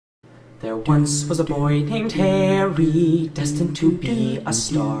There once was a boy named Harry, destined to be a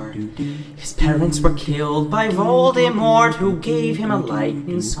star. His parents were killed by Voldemort, who gave him a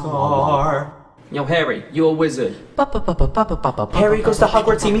lightning scar. Yo, Harry, you a wizard. Harry goes to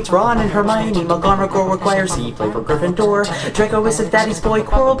Hogwarts, he meets Ron and Hermione. McGonagall requires he play for Gryffindor. Draco is his daddy's boy,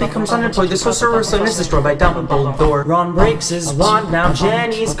 Quirrell becomes unemployed. The Sorcerer's Stone is destroyed by Dumbledore. Ron breaks his wand, now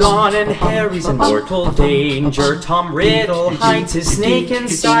Jenny's gone, and Harry's in mortal danger. Tom Riddle hides his snake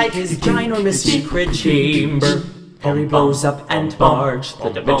inside his ginormous secret chamber. Harry blows up and Marge.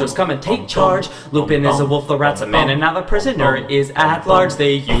 The Dementors come and take charge. Lupin is a wolf, the rat's a man, and now the prisoner is at large.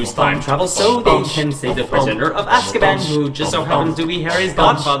 They use time travel so they can save the prisoner of Azkaban, who just so happens to be Harry's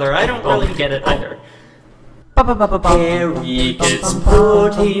godfather. I don't really get it either. Harry gets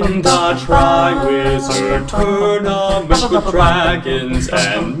put in the Triwizard Tournament with dragons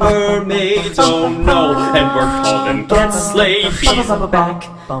and mermaids, oh no, and Cullen gets slayed, he's back.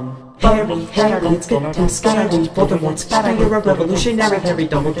 Harry, it's getting scary. Voldemort's bad, you're a revolutionary. Harry,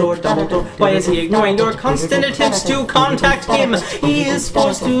 Dumbledore, why is he ignoring your constant attempts to contact him? He is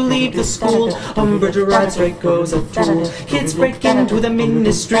forced to leave the school. Umbridge arrives, Draco's a fool. Kids break into the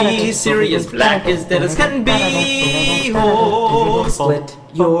Ministry. Sirius Black is dead as can be. Oh, split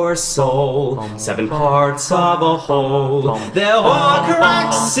your soul, 7 parts of a whole. They're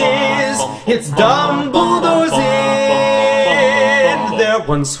Horcruxes, it's Dumbledore's end. There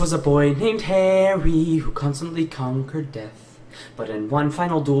once was a boy named Harry who constantly conquered death. But in one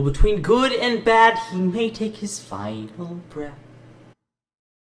final duel between good and bad, he may take his final breath.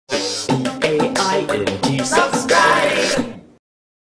 A-I-N-D,